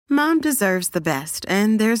Mom deserves the best,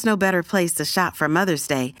 and there's no better place to shop for Mother's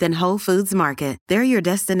Day than Whole Foods Market. They're your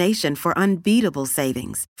destination for unbeatable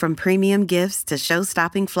savings, from premium gifts to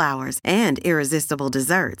show-stopping flowers and irresistible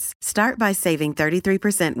desserts. Start by saving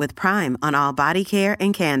 33% with Prime on all body care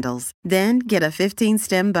and candles. Then get a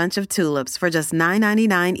 15-stem bunch of tulips for just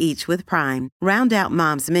 $9.99 each with Prime. Round out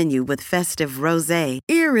Mom's menu with festive rosé,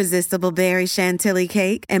 irresistible berry chantilly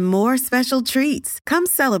cake, and more special treats. Come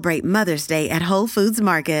celebrate Mother's Day at Whole Foods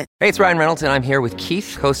Market. Hey, it's Ryan Reynolds, and I'm here with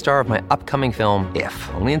Keith, co-star of my upcoming film, If,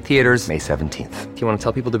 only in theaters May 17th. Do you want to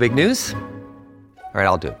tell people the big news? All right,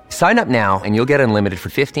 I'll do it. Sign up now and you'll get unlimited for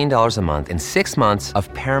 $15 a month and 6 months of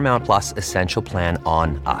Paramount Plus Essential Plan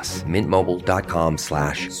on us.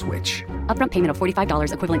 MintMobile.com/switch. Upfront payment of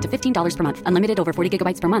 $45 equivalent to $15 per month. Unlimited over 40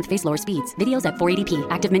 gigabytes per month. Face lower speeds. Videos at 480p.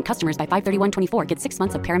 Active Mint customers by 531.24 get 6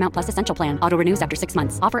 months of Paramount Plus Essential Plan. Auto renews after 6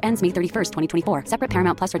 months. Offer ends May 31st, 2024. Separate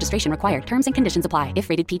Paramount Plus registration required. Terms and conditions apply if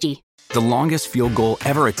rated PG. The longest field goal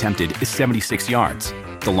ever attempted is 76 yards.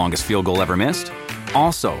 The longest field goal ever missed?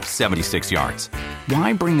 Also 76 yards.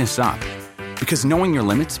 Why bring this up? Because knowing your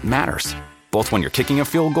limits matters, both when you're kicking a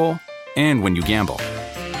field goal and when you gamble.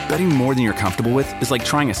 Betting more than you're comfortable with is like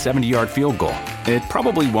trying a 70-yard field goal. It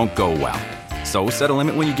probably won't go well. So set a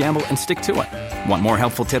limit when you gamble and stick to it. Want more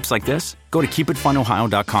helpful tips like this? Go to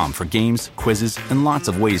keepitfunohio.com for games, quizzes, and lots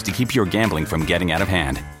of ways to keep your gambling from getting out of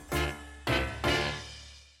hand.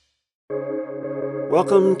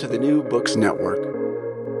 Welcome to the New Books Network.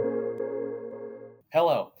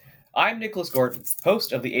 Hello, I'm Nicholas Gordon,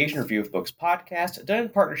 host of the Asian Review of Books podcast, done in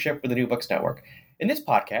partnership with the New Books Network. In this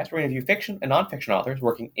podcast, we're going to review fiction and nonfiction authors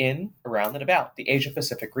working in, around, and about the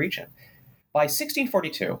Asia-Pacific region. By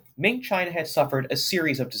 1642, Ming China had suffered a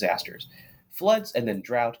series of disasters. Floods and then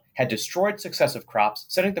drought had destroyed successive crops,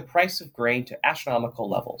 sending the price of grain to astronomical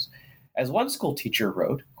levels. As one school teacher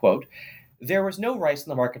wrote, quote, "There was no rice in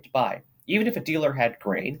the market to buy. Even if a dealer had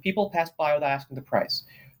grain, people passed by without asking the price.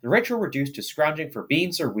 The rich were reduced to scrounging for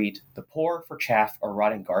beans or wheat, the poor for chaff or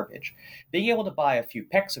rotting garbage. Being able to buy a few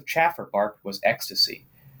pecks of chaff or bark was ecstasy."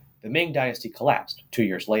 The Ming dynasty collapsed 2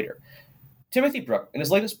 years later. Timothy Brook, in his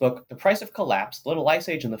latest book, The Price of Collapse, The Little Ice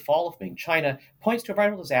Age and the Fall of Ming China, points to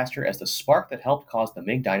environmental disaster as the spark that helped cause the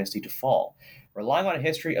Ming dynasty to fall, relying on a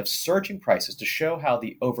history of surging prices to show how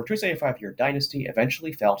the over 275-year dynasty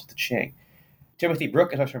eventually fell to the Qing. Timothy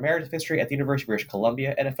Brook is Professor Emeritus of History at the University of British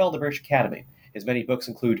Columbia and a fellow of the British Academy. His many books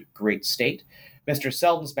include Great State, Mr.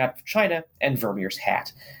 Selden's Map of China, and Vermeer's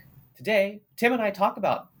Hat. Today, Tim and I talk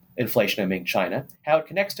about inflation in Ming China, how it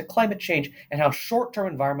connects to climate change, and how short-term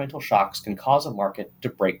environmental shocks can cause a market to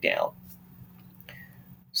break down.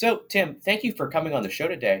 So, Tim, thank you for coming on the show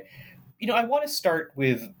today. I want to start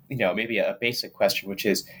with, maybe a basic question, which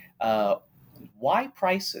is, why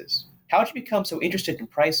prices? How did you become so interested in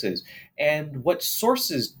prices, and what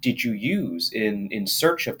sources did you use in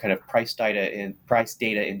search of kind of price data in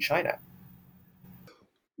China?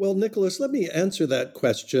 Well, Nicholas, let me answer that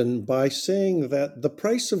question by saying that The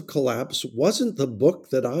Price of Collapse wasn't the book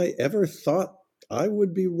that I ever thought I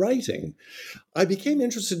would be writing. I became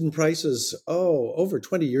interested in prices, over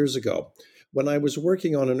 20 years ago, when I was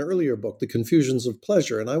working on an earlier book, The Confusions of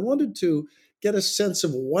Pleasure, and I wanted to get a sense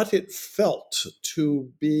of what it felt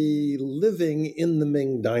to be living in the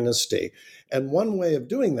Ming Dynasty. And one way of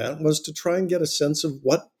doing that was to try and get a sense of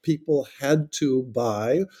what people had to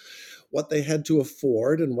buy, what they had to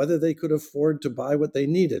afford, and whether they could afford to buy what they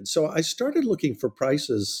needed. So I started looking for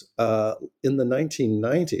prices in the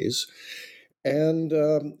 1990s, and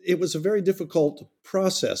it was a very difficult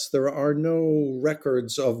process. There are no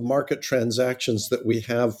records of market transactions that we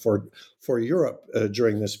have for Europe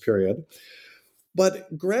during this period.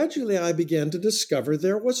 But gradually I began to discover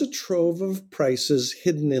there was a trove of prices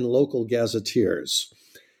hidden in local gazetteers.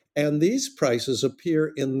 And these prices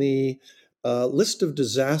appear in the list of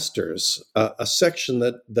disasters, a section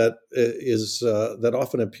that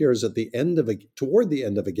often appears at toward the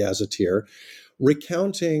end of a gazetteer,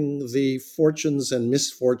 recounting the fortunes and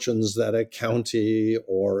misfortunes that a county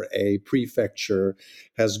or a prefecture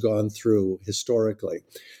has gone through historically.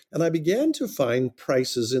 And I began to find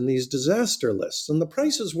prices in these disaster lists. And the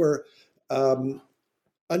prices were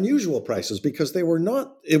unusual prices because they were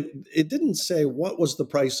not, it didn't say what was the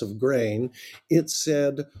price of grain. It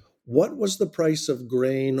said, what was the price of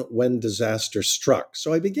grain when disaster struck?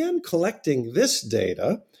 So I began collecting this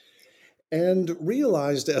data and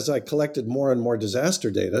realized as I collected more and more disaster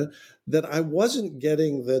data that I wasn't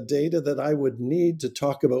getting the data that I would need to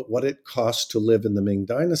talk about what it cost to live in the Ming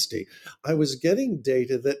Dynasty. I was getting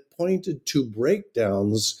data that pointed to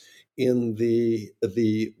breakdowns in the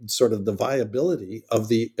sort of the viability of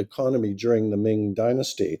the economy during the Ming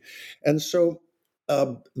Dynasty. And so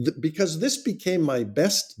because this became my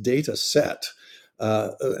best data set.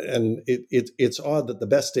 And it's odd that the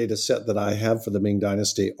best data set that I have for the Ming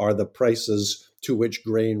Dynasty are the prices to which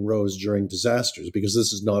grain rose during disasters, because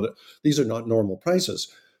these are not normal prices.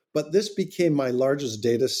 But this became my largest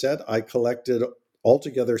data set. I collected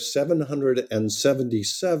altogether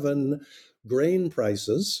 777 grain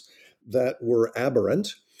prices that were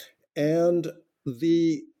aberrant. And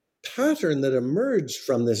the pattern that emerged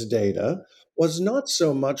from this data was not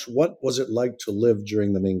so much what was it like to live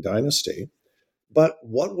during the Ming Dynasty, but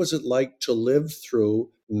what was it like to live through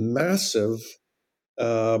massive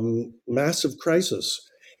crisis?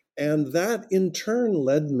 And that in turn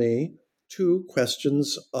led me to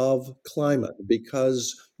questions of climate,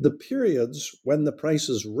 because the periods when the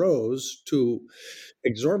prices rose to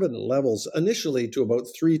exorbitant levels, initially to about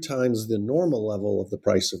 3 times the normal level of the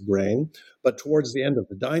price of grain, but towards the end of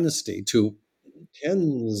the dynasty to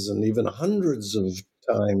tens and even hundreds of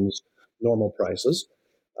times normal prices,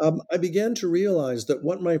 I began to realize that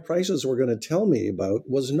what my prices were going to tell me about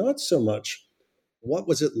was not so much what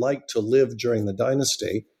was it like to live during the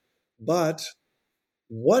dynasty, but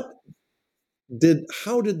what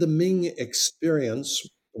how did the Ming experience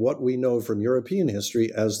what we know from European history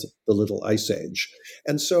as the Little Ice Age?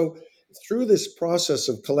 And so through this process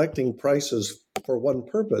of collecting prices for one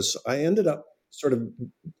purpose, I ended up sort of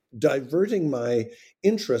diverting my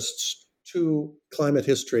interests to climate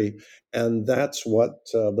history, and that's what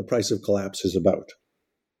the price of collapse is about.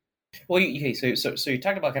 Well, so you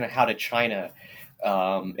talked about kind of how did China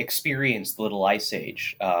experience the Little Ice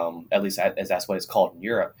Age, at least as that's what it's called in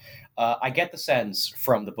Europe. I get the sense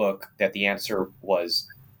from the book that the answer was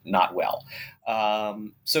not well.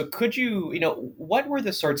 So could what were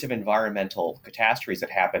the sorts of environmental catastrophes that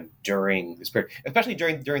happened during this period, especially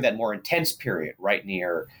during that more intense period right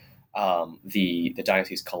near the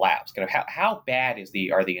dynasty's collapse? Kind of how bad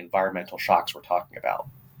are the environmental shocks we're talking about?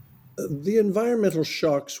 The environmental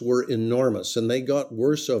shocks were enormous, and they got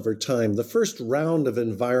worse over time. The first round of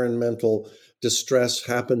environmental distress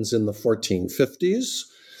happens in the 1450s,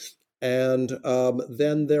 and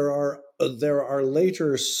then there are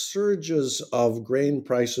later surges of grain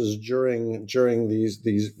prices during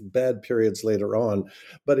these bad periods later on.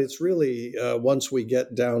 But it's really once we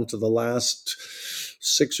get down to the last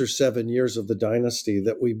 6 or 7 years of the dynasty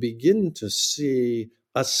that we begin to see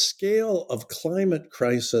a scale of climate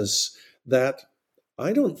crisis that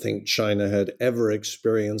I don't think China had ever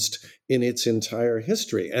experienced in its entire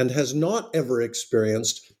history, and has not ever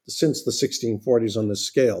experienced since the 1640s on this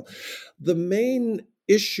scale. The main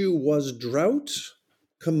issue was drought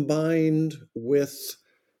combined with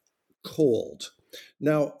cold.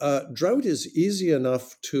 Now, drought is easy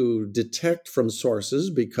enough to detect from sources,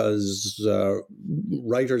 because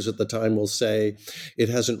writers at the time will say it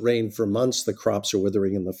hasn't rained for months, the crops are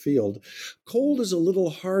withering in the field. Cold is a little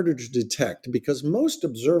harder to detect, because most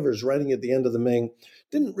observers writing at the end of the Ming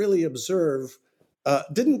didn't really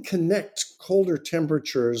didn't connect colder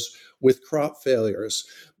temperatures with crop failures.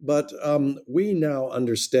 But we now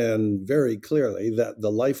understand very clearly that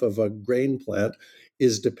the life of a grain plant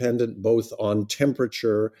is dependent both on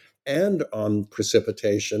temperature and on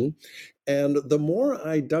precipitation. And the more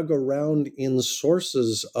I dug around in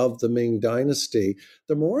sources of the Ming Dynasty,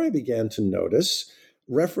 the more I began to notice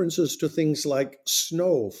references to things like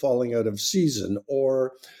snow falling out of season,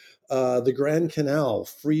 or the Grand Canal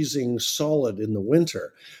freezing solid in the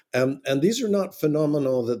winter. And these are not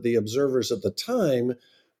phenomena that the observers at the time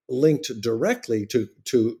linked directly to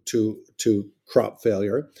crop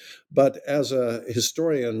failure. But as a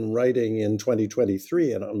historian writing in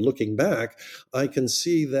 2023, and I'm looking back, I can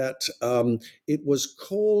see that it was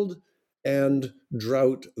cold and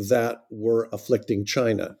drought that were afflicting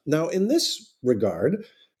China. Now, in this regard,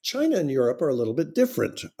 China and Europe are a little bit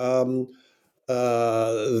different.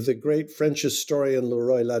 The great French historian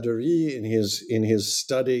Leroy Ladurie, in his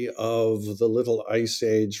study of the Little Ice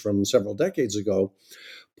Age from several decades ago,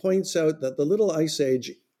 points out that the Little Ice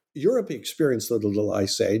Age, Europe experienced the Little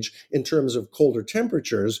Ice Age in terms of colder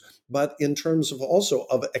temperatures, but in terms of also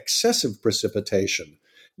of excessive precipitation.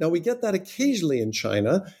 Now, we get that occasionally in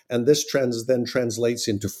China, and this then translates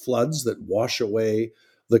into floods that wash away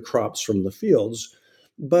the crops from the fields.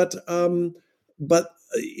 But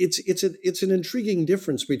it's an intriguing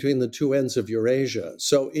difference between the two ends of Eurasia.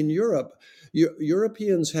 So in Europe,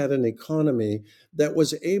 Europeans had an economy that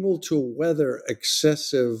was able to weather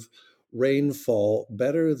excessive rainfall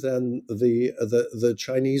better than the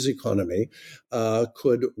Chinese economy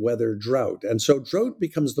could weather drought. And so drought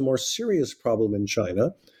becomes the more serious problem in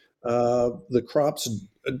China. The crops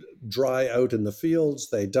dry out in the fields,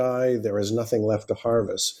 they die, there is nothing left to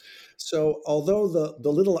harvest. So although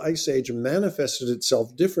the Little Ice Age manifested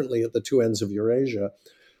itself differently at the two ends of Eurasia,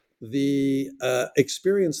 the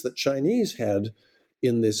experience that Chinese had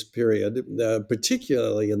in this period,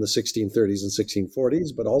 particularly in the 1630s and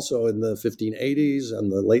 1640s, but also in the 1580s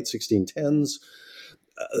and the late 1610s,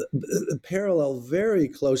 parallel very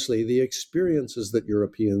closely the experiences that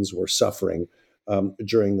Europeans were suffering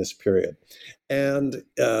during this period. And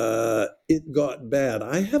it got bad.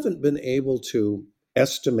 I haven't been able to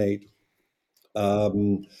estimate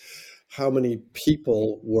um, how many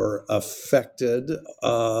people were affected,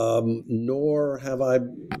 nor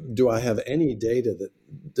do I have any data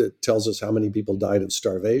that tells us how many people died of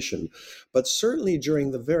starvation. But certainly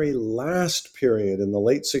during the very last period in the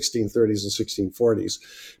late 1630s and 1640s,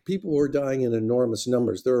 people were dying in enormous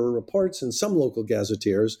numbers. There are reports in some local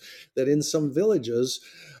gazetteers that in some villages,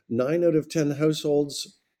 9 out of 10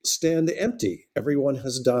 households stand empty. Everyone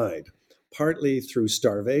has died, partly through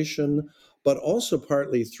starvation, but also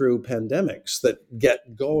partly through pandemics that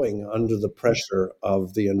get going under the pressure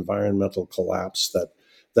of the environmental collapse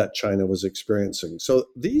that China was experiencing. So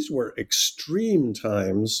these were extreme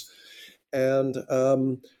times, and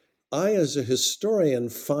I, as a historian, I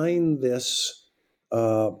found this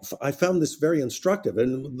very instructive.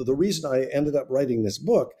 And the reason I ended up writing this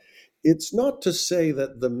book, it's not to say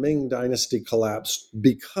that the Ming Dynasty collapsed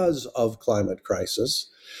because of climate crisis.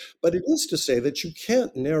 But it is to say that you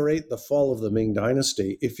can't narrate the fall of the Ming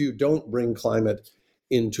Dynasty if you don't bring climate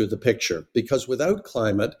into the picture, because without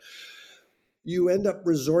climate, you end up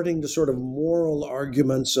resorting to sort of moral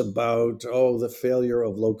arguments about, oh, the failure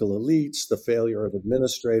of local elites, the failure of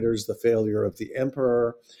administrators, the failure of the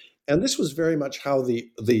emperor. And this was very much how the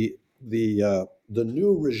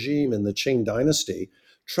new regime in the Qing dynasty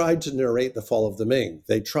tried to narrate the fall of the Ming.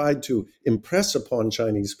 They tried to impress upon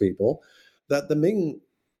Chinese people that the Ming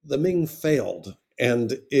failed,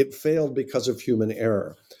 and it failed because of human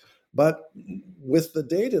error. But with the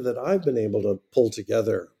data that I've been able to pull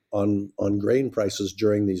together on grain prices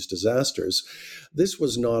during these disasters, this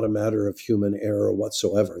was not a matter of human error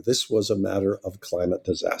whatsoever. This was a matter of climate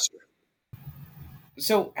disaster.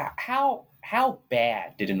 So how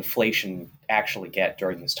bad did inflation actually get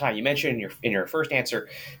during this time? You mentioned in your first answer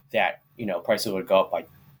that prices would go up by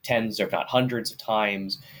tens, if not hundreds of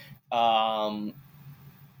times. I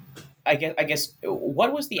guess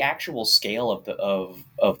what was the actual scale of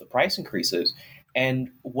the price increases,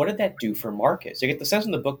 and what did that do for markets? I get the sense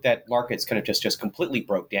in the book that markets kind of just completely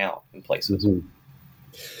broke down in places. Mm-hmm.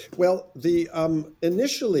 Well,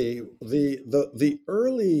 initially the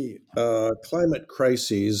early climate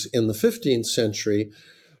crises in the 15th century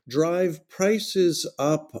drive prices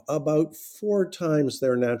up about 4 times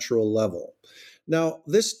their natural level. Now,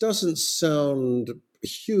 this doesn't sound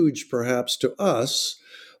huge, perhaps, to us,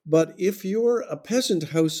 but if you're a peasant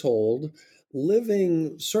household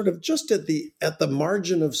living sort of just at the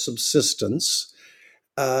margin of subsistence,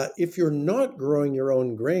 if you're not growing your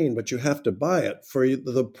own grain, but you have to buy it, for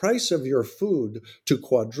the price of your food to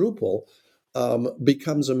quadruple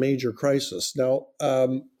becomes a major crisis. Now,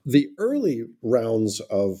 the early rounds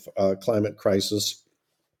of climate crisis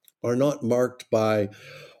are not marked by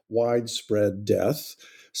widespread death.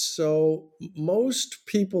 So most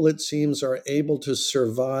people, it seems, are able to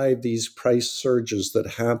survive these price surges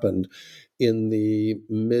that happened in the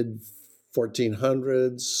mid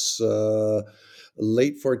 1400s,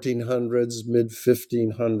 late 1400s, mid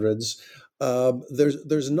 1500s.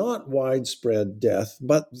 There's not widespread death,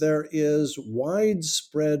 but there is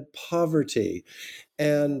widespread poverty.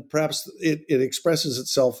 And perhaps it expresses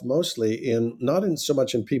itself mostly in not in so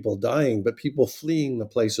much in people dying, but people fleeing the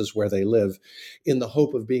places where they live in the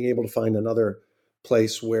hope of being able to find another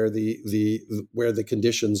place where the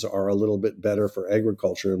conditions are a little bit better for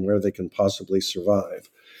agriculture and where they can possibly survive.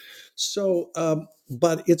 So,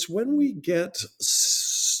 but it's when we get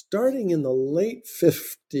starting in the late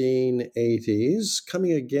 1580s,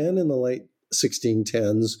 coming again in the late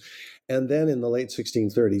 1610s, and then in the late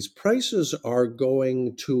 1630s, prices are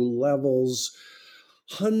going to levels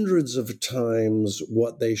hundreds of times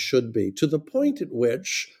what they should be, to the point at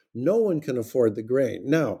which no one can afford the grain.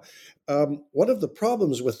 Now, one of the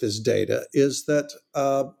problems with this data is that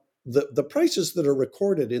the prices that are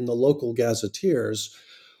recorded in the local gazetteers,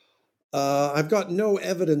 I've got no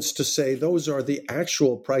evidence to say those are the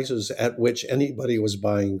actual prices at which anybody was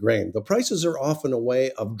buying grain. The prices are often a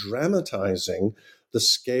way of dramatizing the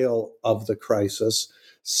scale of the crisis,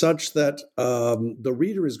 such that the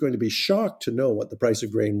reader is going to be shocked to know what the price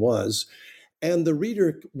of grain was. And the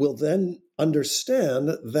reader will then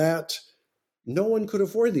understand that no one could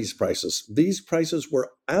afford these prices. These prices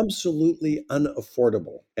were absolutely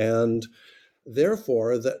unaffordable. And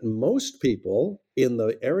therefore, that most people in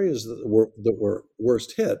the areas that were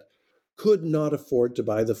worst hit could not afford to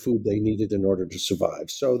buy the food they needed in order to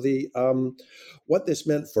survive. So the what this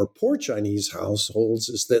meant for poor Chinese households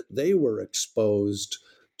is that they were exposed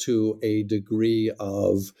to a degree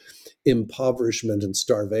of impoverishment and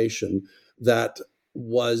starvation that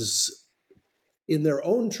was, in their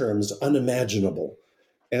own terms, unimaginable.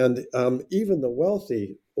 And even the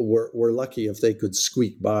wealthy were lucky if they could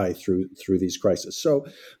squeak by through these crises. So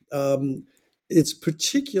it's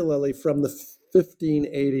particularly from the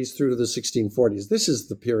 1580s through to the 1640s. This is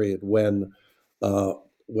the period uh,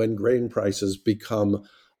 when grain prices become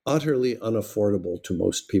utterly unaffordable to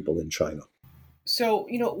most people in China. So,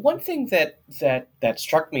 one thing that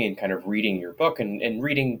struck me in kind of reading your book and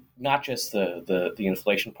reading not just the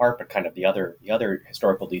inflation part, but kind of the other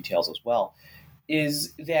historical details as well,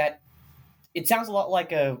 is that it sounds a lot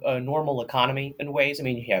like a normal economy in ways. I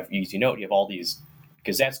mean, you have all these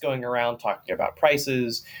gazettes going around talking about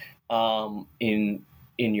prices. In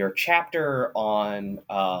your chapter on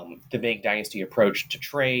the Ming Dynasty approach to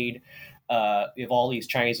trade, you have all these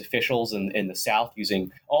Chinese officials in the South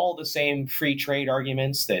using all the same free trade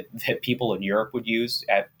arguments that people in Europe would use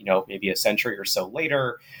at maybe a century or so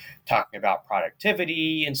later, talking about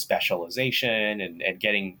productivity and specialization and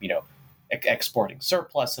getting exporting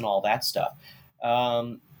surplus and all that stuff.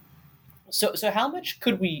 So how much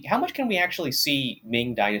can we actually see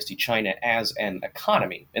Ming Dynasty China as an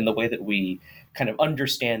economy in the way that we kind of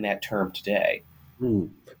understand that term today? Hmm.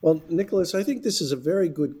 Well, Nicholas, I think this is a very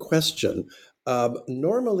good question.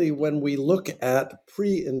 Normally, when we look at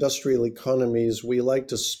pre-industrial economies, we like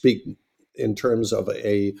to speak in terms of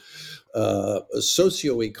a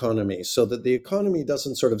socio-economy, so that the economy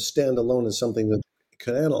doesn't sort of stand alone as something that you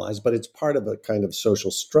can analyze, but it's part of a kind of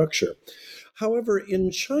social structure. However, in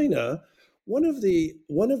China, one of the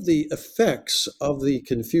effects of the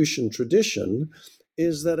Confucian tradition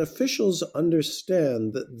is that officials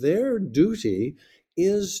understand that their duty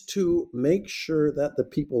is to make sure that the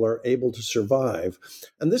people are able to survive.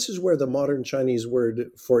 And this is where the modern Chinese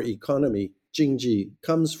word for economy, jingji,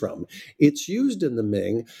 comes from. It's used in the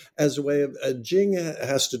Ming as a way of, jing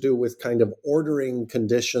has to do with kind of ordering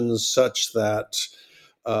conditions such that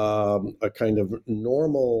a kind of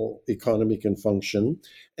normal economy can function.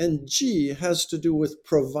 And ji has to do with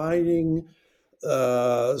providing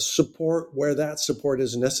support where that support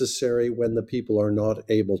is necessary when the people are not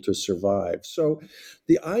able to survive. So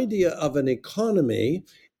the idea of an economy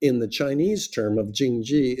in the Chinese term of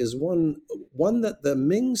Jingji is one that the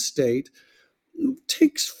Ming state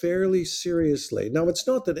takes fairly seriously. Now, it's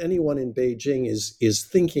not that anyone in Beijing is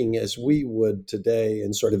thinking as we would today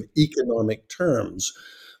in sort of economic terms,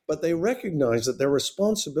 but they recognize that their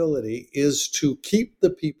responsibility is to keep the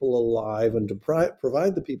people alive and to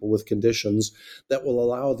provide the people with conditions that will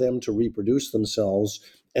allow them to reproduce themselves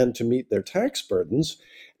and to meet their tax burdens.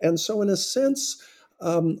 And so, in a sense,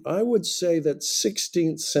 I would say that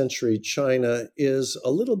 16th century China is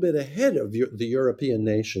a little bit ahead of the European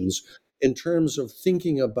nations in terms of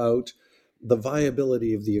thinking about the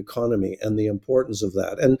viability of the economy and the importance of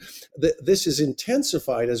that. And this is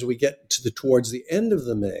intensified as we get towards the end of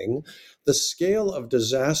the Ming. The scale of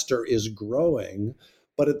disaster is growing,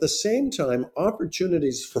 but at the same time,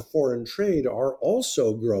 opportunities for foreign trade are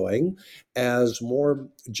also growing as more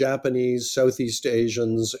Japanese, Southeast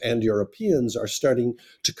Asians, and Europeans are starting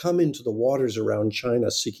to come into the waters around China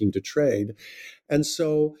seeking to trade. And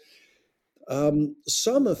so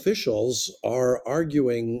some officials are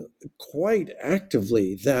arguing quite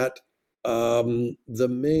actively that the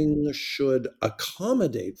Ming should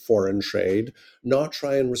accommodate foreign trade, not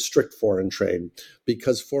try and restrict foreign trade,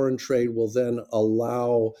 because foreign trade will then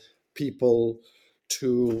allow people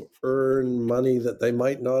to earn money that they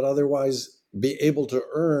might not otherwise be able to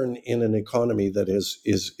earn in an economy that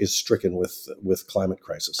is stricken with climate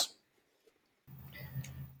crisis.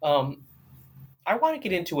 Um, I want to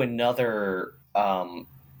get into another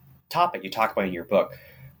topic you talk about in your book,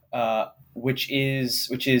 which is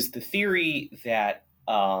the theory that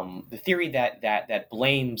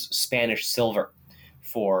blames Spanish silver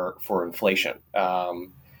for inflation.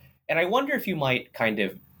 And I wonder if you might kind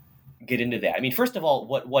of get into that. I mean, first of all,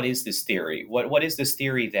 what is this theory? What is this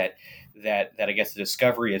theory that I guess the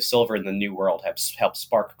discovery of silver in the New World has helped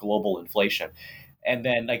spark global inflation? And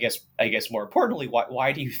then I guess more importantly,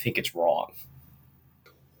 why do you think it's wrong?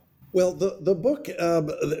 Well, the book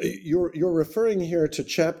you're referring here to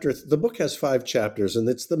chapter. The book has 5 chapters, and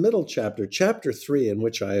it's the middle chapter, chapter 3, in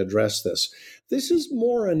which I address this. This is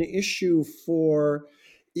more an issue for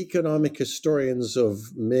economic historians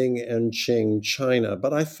of Ming and Qing China,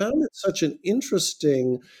 but I found it such an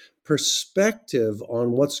interesting perspective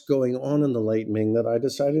on what's going on in the late Ming that I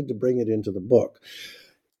decided to bring it into the book.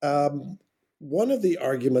 One of the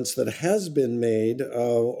arguments that has been made, it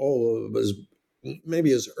was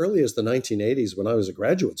maybe as early as the 1980s when I was a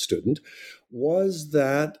graduate student, was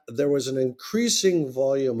that there was an increasing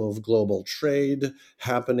volume of global trade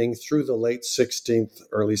happening through the late 16th,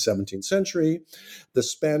 early 17th century. The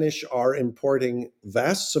Spanish are importing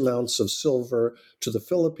vast amounts of silver to the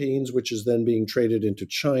Philippines, which is then being traded into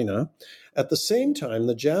China. At the same time,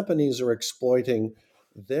 the Japanese are exploiting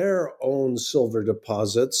their own silver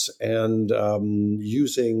deposits and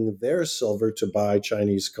using their silver to buy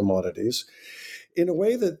Chinese commodities in a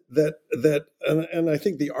way and I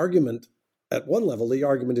think the argument at one level, the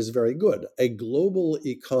argument is very good. A global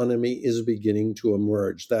economy is beginning to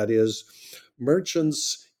emerge. That is,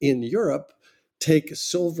 merchants in Europe take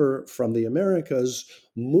silver from the Americas,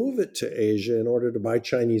 move it to Asia in order to buy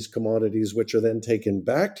Chinese commodities, which are then taken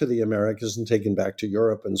back to the Americas and taken back to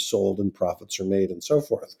Europe and sold, and profits are made and so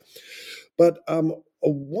forth. But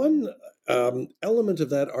one element of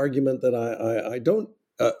that argument that I don't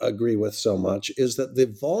agree with so much is that the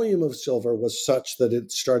volume of silver was such that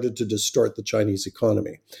it started to distort the Chinese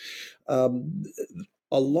economy.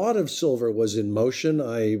 A lot of silver was in motion.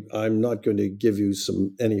 I'm not going to give you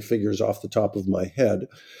any figures off the top of my head,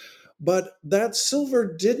 but that silver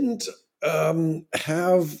didn't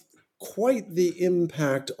have quite the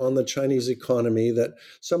impact on the Chinese economy that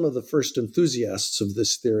some of the first enthusiasts of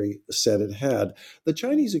this theory said it had. The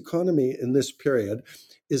Chinese economy in this period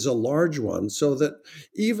is a large one, so that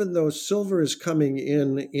even though silver is coming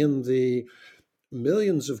in the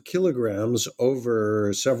millions of kilograms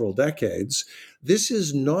over several decades, this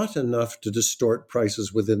is not enough to distort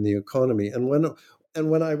prices within the economy. And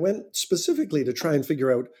when I went specifically to try and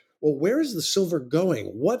figure out, well, where is the silver going?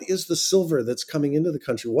 What is the silver that's coming into the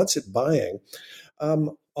country? What's it buying?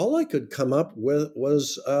 All I could come up with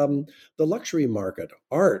was the luxury market,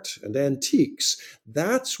 art and antiques.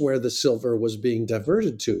 That's where the silver was being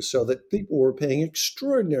diverted to, so that people were paying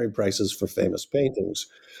extraordinary prices for famous paintings.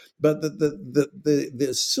 But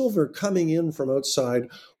the silver coming in from outside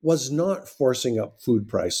was not forcing up food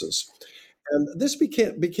prices. And this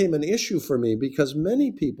became an issue for me because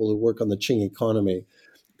many people who work on the Qing economy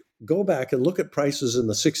go back and look at prices in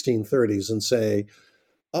the 1630s and say,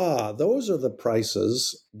 those are the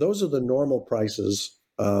prices, those are the normal prices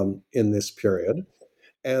in this period.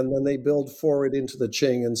 And then they build forward into the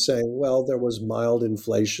Qing and saying, well, there was mild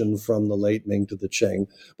inflation from the late Ming to the Qing.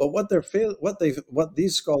 But what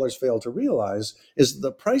these scholars fail to realize is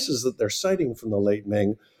the prices that they're citing from the late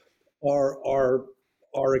Ming are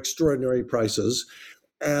extraordinary prices,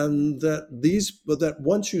 and that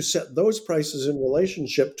once you set those prices in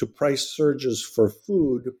relationship to price surges for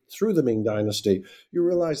food through the Ming Dynasty, you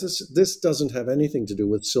realize this doesn't have anything to do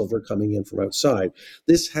with silver coming in from outside.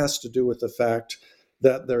 This has to do with the fact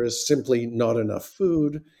that there is simply not enough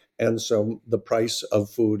food, and so the price of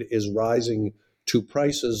food is rising to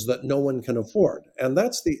prices that no one can afford. And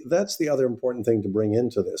that's the other important thing to bring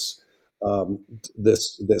into this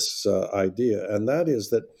idea, and that is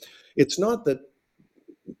that it's not that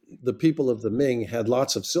the people of the Ming had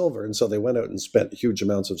lots of silver, and so they went out and spent huge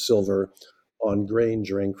amounts of silver on grain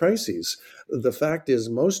during crises. The fact is,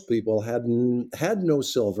 most people had no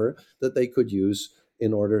silver that they could use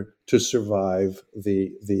in order to survive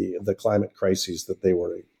the climate crises that they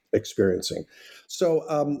were experiencing.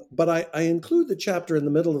 So, but I include the chapter in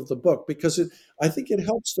the middle of the book because I think it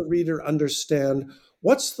helps the reader understand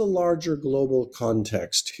what's the larger global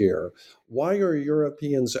context here. Why are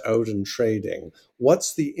Europeans out and trading?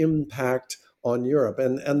 What's the impact on Europe?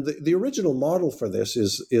 And the original model for this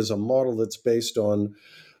is a model that's based on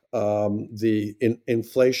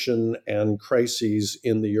inflation and crises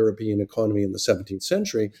in the European economy in the 17th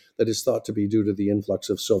century that is thought to be due to the influx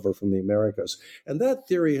of silver from the Americas. And that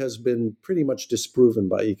theory has been pretty much disproven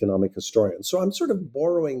by economic historians. So I'm sort of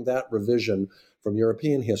borrowing that revision from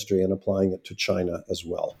European history and applying it to China as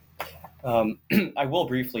well. I will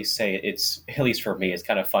briefly say it's, at least for me, it's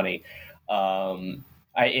kind of funny.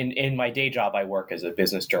 In my day job, I work as a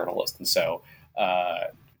business journalist, and so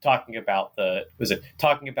talking about the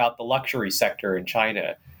luxury sector in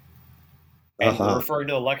China, and we're referring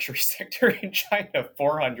to the luxury sector in China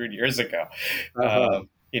 400 years ago.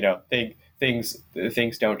 Things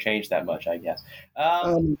don't change that much, I guess.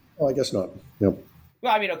 Well, I guess not. Yep.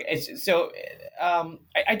 Well, I mean, okay. So,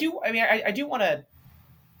 I do want to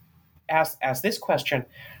ask this question.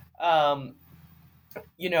 I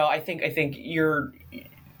think you're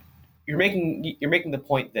making the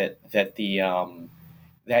point that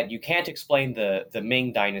you can't explain the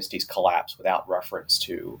Ming Dynasty's collapse without reference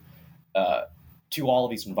to to all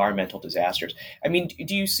of these environmental disasters. I mean,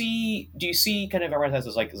 do you see kind of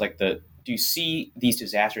environmental do you see these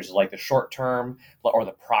disasters as like the short term or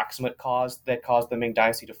the proximate cause that caused the Ming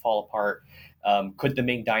Dynasty to fall apart? Could the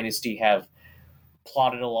Ming Dynasty have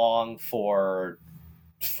plodded along for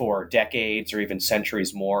decades or even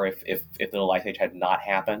centuries more if the Life Age had not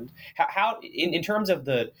happened? How in terms of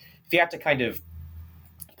if you have to kind of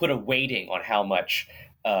put a weighting on how much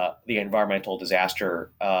the environmental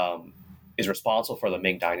disaster is responsible for the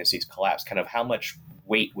Ming Dynasty's collapse, kind of how much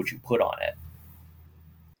weight would you put on it?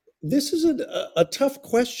 This is a tough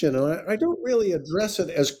question, and I don't really address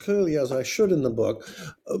it as clearly as I should in the book.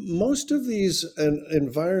 Most of these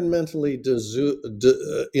environmentally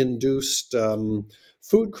induced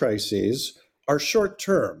food crises are short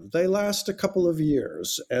term. They last a couple of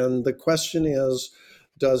years. And the question is,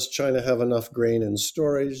 does China have enough grain in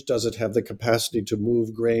storage? Does it have the capacity to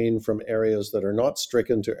move grain from areas that are not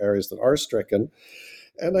stricken to areas that are stricken?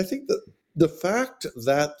 And I think that the fact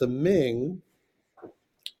that the Ming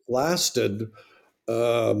lasted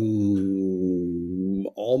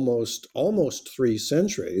almost 3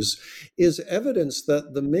 centuries is evidence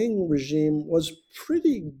that the Ming regime was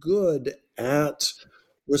pretty good at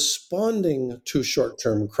responding to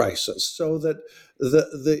short-term crisis, so that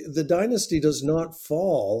the dynasty does not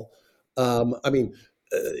fall. In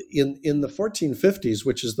the 1450s,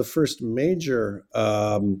 which is the first major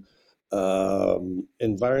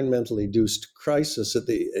environmentally induced crisis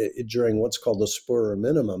during what's called the Spur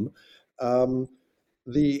Minimum,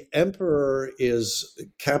 the emperor is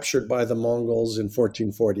captured by the Mongols in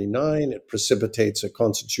 1449. It precipitates a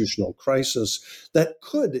constitutional crisis that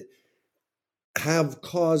could have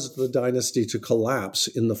caused the dynasty to collapse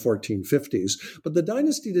in the 1450s, but the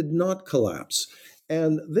dynasty did not collapse.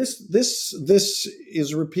 And this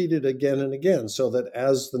is repeated again and again, so that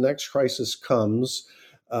as the next crisis comes,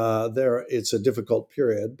 it's a difficult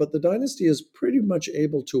period, but the dynasty is pretty much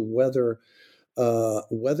able to weather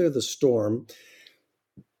the storm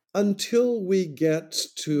until we get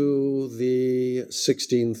to the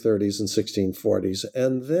 1630s and 1640s.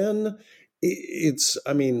 And then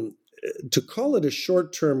to call it a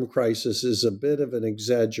short-term crisis is a bit of an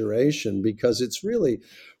exaggeration, because it's really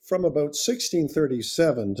from about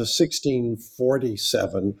 1637 to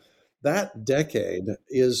 1647. That decade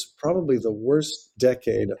is probably the worst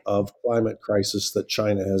decade of climate crisis that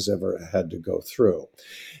China has ever had to go through.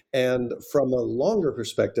 And from a longer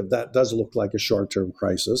perspective, that does look like a short-term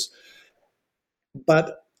crisis.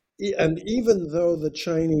 But even though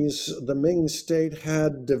the Ming state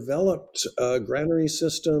had developed granary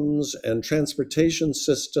systems and transportation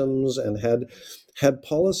systems and had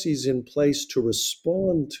policies in place to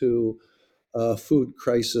respond to food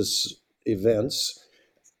crisis events,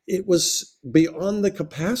 it was beyond the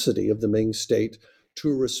capacity of the Ming state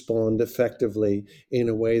to respond effectively in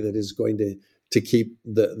a way that is going to keep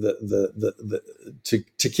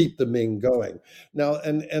to keep the Ming going. Now,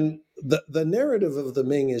 and the narrative of the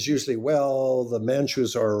Ming is usually, well, the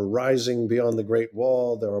Manchus are rising beyond the Great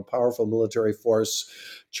Wall. They're a powerful military force.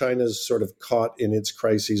 China's sort of caught in its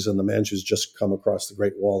crises, and the Manchus just come across the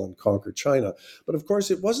Great Wall and conquer China. But of course,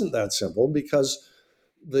 it wasn't that simple, because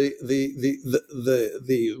the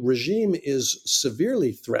regime is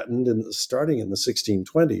severely threatened starting in the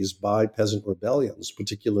 1620s by peasant rebellions,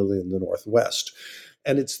 particularly in the Northwest.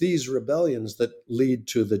 And it's these rebellions that lead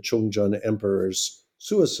to the Chongjun Emperor's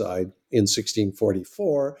suicide in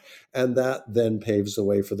 1644, and that then paves the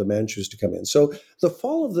way for the Manchus to come in. So the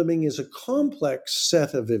fall of the Ming is a complex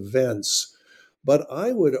set of events, but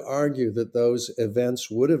I would argue that those events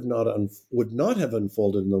would not have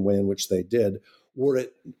unfolded in the way in which they did were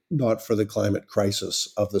it not for the climate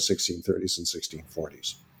crisis of the 1630s and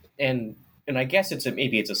 1640s. And I guess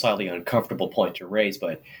maybe it's a slightly uncomfortable point to raise,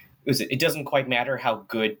 but it doesn't quite matter how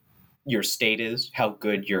good your state is, how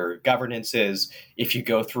good your governance is, if you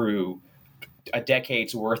go through a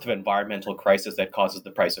decade's worth of environmental crisis that causes the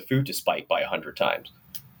price of food to spike by 100 times.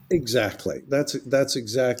 Exactly. That's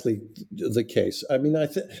exactly the case. I mean,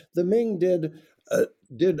 the Ming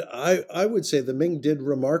I would say the Ming did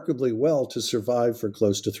remarkably well to survive for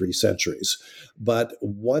close to 3 centuries, but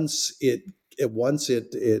once it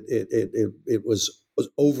was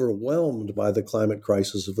overwhelmed by the climate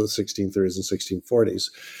crisis of the 1630s and 1640s,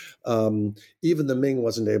 even the Ming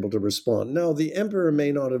wasn't able to respond. Now, the emperor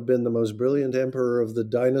may not have been the most brilliant emperor of the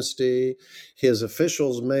dynasty. His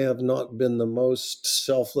officials may have not been the most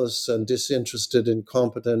selfless and disinterested and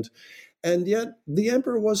competent. And yet the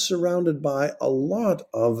emperor was surrounded by a lot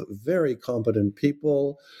of very competent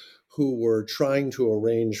people who were trying to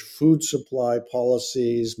arrange food supply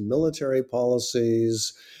policies, military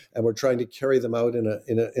policies, and were trying to carry them out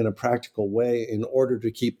in a practical way in order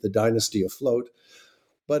to keep the dynasty afloat.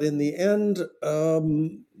 But in the end,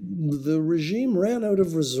 the regime ran out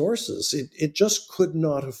of resources. It just could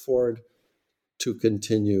not afford to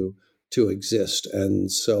continue to exist. And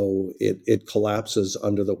so it collapses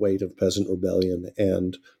under the weight of peasant rebellion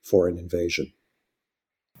and foreign invasion.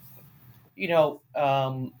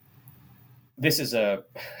 This is I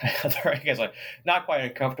guess, not quite an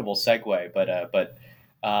uncomfortable segue, but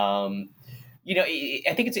I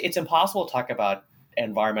think it's impossible to talk about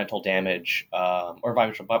environmental damage or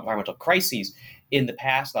environmental crises in the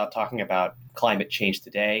past without talking about climate change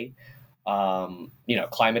today.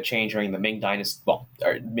 Climate change during the Ming Dynasty.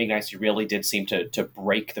 Ming Dynasty really did seem to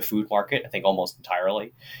break the food market, I think, almost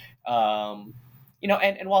entirely. And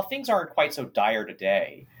while things aren't quite so dire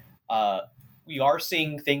today, we are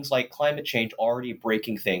seeing things like climate change already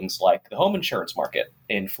breaking things like the home insurance market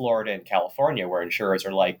in Florida and California, where insurers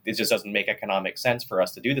are like, it just doesn't make economic sense for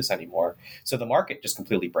us to do this anymore. So the market just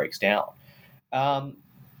completely breaks down. How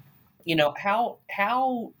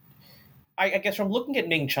I guess from looking at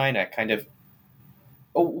Ming China, kind of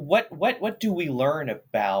what do we learn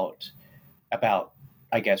about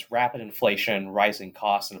I guess rapid inflation, rising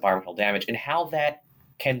costs, and environmental damage, and how that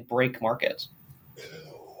can break markets?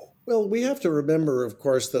 Well, we have to remember, of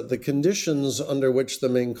course, that the conditions under which the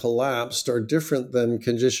Ming collapsed are different than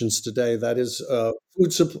conditions today. That is,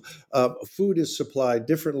 food is supplied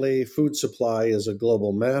differently. Food supply is a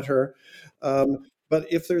global matter. But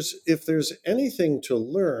if there's anything to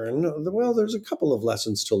learn, well, there's a couple of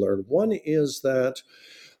lessons to learn. One is that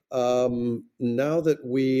now that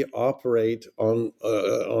we operate on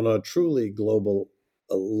a truly global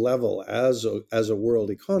level as a world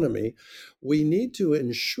economy, we need to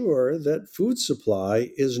ensure that food supply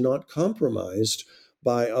is not compromised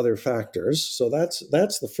by other factors. So that's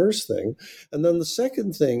the first thing. And then the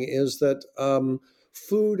second thing is that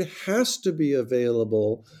food has to be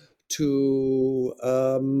available to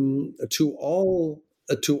all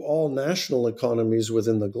national economies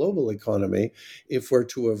within the global economy if we're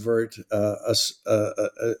to avert a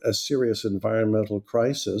serious environmental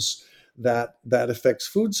crisis that affects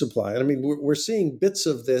food supply. I mean, we're seeing bits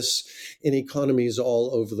of this in economies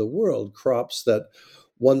all over the world. Crops that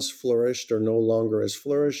once flourished are no longer as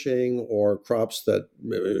flourishing, or crops that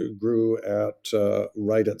grew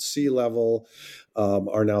right at sea level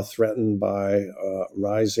are now threatened by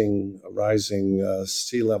rising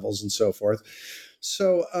sea levels and so forth.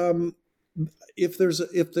 So if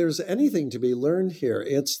there's anything to be learned here,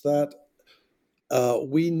 it's that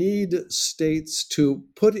we need states to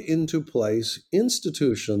put into place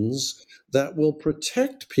institutions that will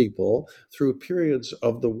protect people through periods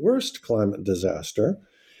of the worst climate disaster,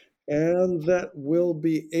 and that will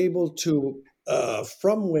be able to,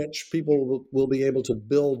 from which people will be able to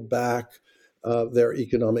build back their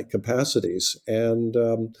economic capacities. And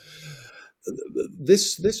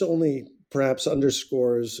this only perhaps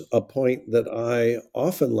underscores a point that I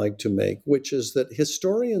often like to make, which is that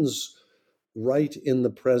historians write in the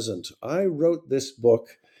present. I wrote this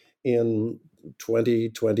book in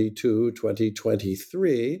 2022,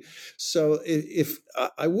 2023. So if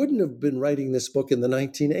I wouldn't have been writing this book in the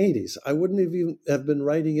 1980s, I wouldn't have been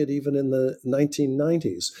writing it even in the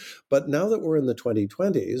 1990s. But now that we're in the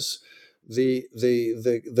 2020s,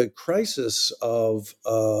 the crisis of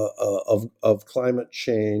climate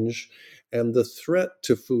change and the threat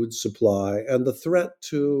to food supply and the threat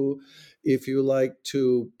to, if you like,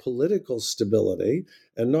 to political stability,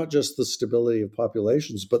 and not just the stability of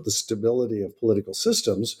populations, but the stability of political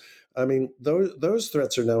systems. I mean, those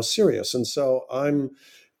threats are now serious. And so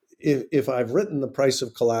if I've written The Price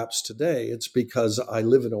of Collapse today, it's because I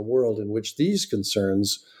live in a world in which these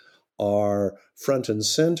concerns are front and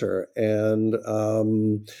center. And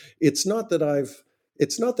it's not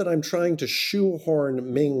that I'm trying to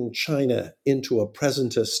shoehorn Ming China into a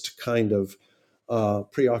presentist kind of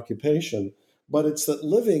preoccupation, but it's that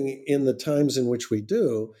living in the times in which we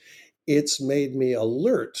do, it's made me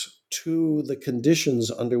alert to the conditions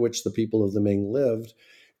under which the people of the Ming lived,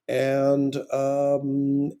 and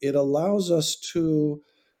it allows us to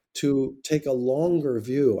take a longer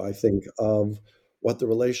view, I think, of what the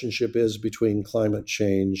relationship is between climate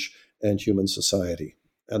change and human society.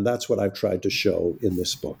 And that's what I've tried to show in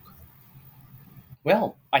this book.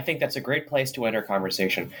 Well, I think that's a great place to end our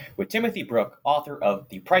conversation with Timothy Brook, author of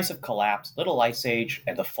The Price of Collapse, Little Ice Age,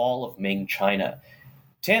 and the Fall of Ming China.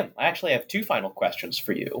 Tim, I actually have two final questions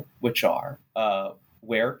for you, which are,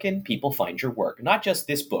 where can people find your work? Not just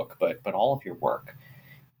this book, but all of your work.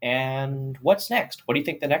 And what's next? What do you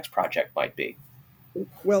think the next project might be?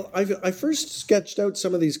 Well, I first sketched out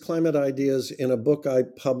some of these climate ideas in a book I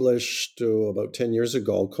published about 10 years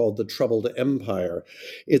ago called The Troubled Empire.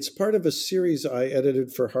 It's part of a series I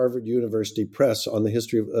edited for Harvard University Press on the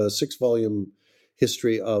history of a 6-volume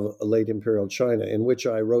history of late imperial China, in which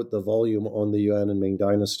I wrote the volume on the Yuan and Ming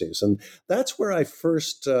dynasties. And that's where I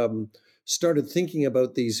first started thinking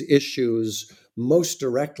about these issues most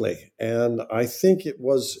directly. And I think it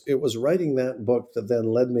was writing that book that then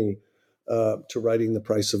led me to writing The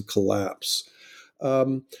Price of Collapse.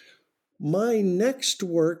 My next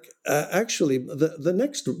work, actually, the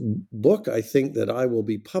next book I think that I will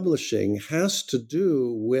be publishing has to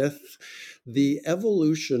do with the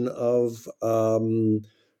evolution of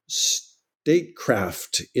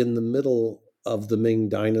statecraft in the middle of the Ming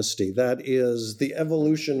Dynasty. That is, the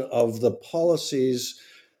evolution of the policies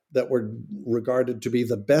that were regarded to be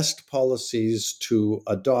the best policies to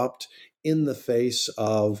adopt in the face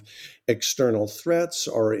of external threats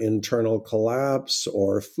or internal collapse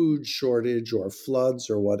or food shortage or floods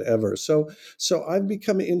or whatever. So I've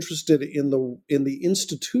become interested in the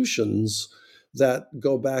institutions that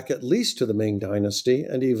go back at least to the Ming Dynasty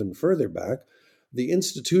and even further back, the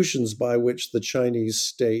institutions by which the Chinese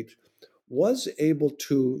state was able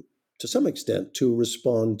to some extent, to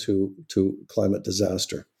respond to climate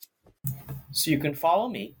disaster. So you can follow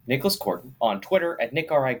me, Nicholas Gordon, on Twitter at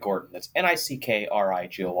NickRIGordon. That's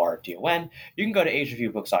NickRigordon. You can go to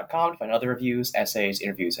AsiaReviewBooks.com to find other reviews, essays,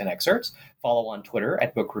 interviews, and excerpts. Follow on Twitter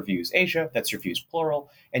at Book Reviews Asia. That's reviews plural.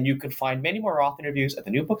 And you can find many more author interviews at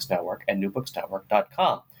the New Books Network at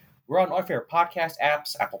newbooksnetwork.com. We're on all your favorite podcast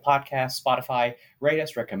apps, Apple Podcasts, Spotify. Rate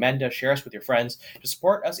us, recommend us, share us with your friends to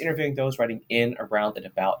support us interviewing those writing in, around, and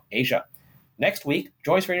about Asia. Next week,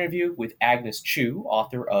 join us for an interview with Agnes Chu,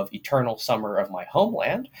 author of Eternal Summer of My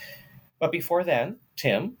Homeland. But before then,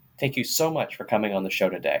 Tim, thank you so much for coming on the show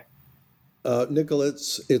today.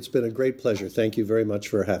 Nicholas, it's been a great pleasure. Thank you very much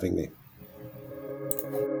for having me.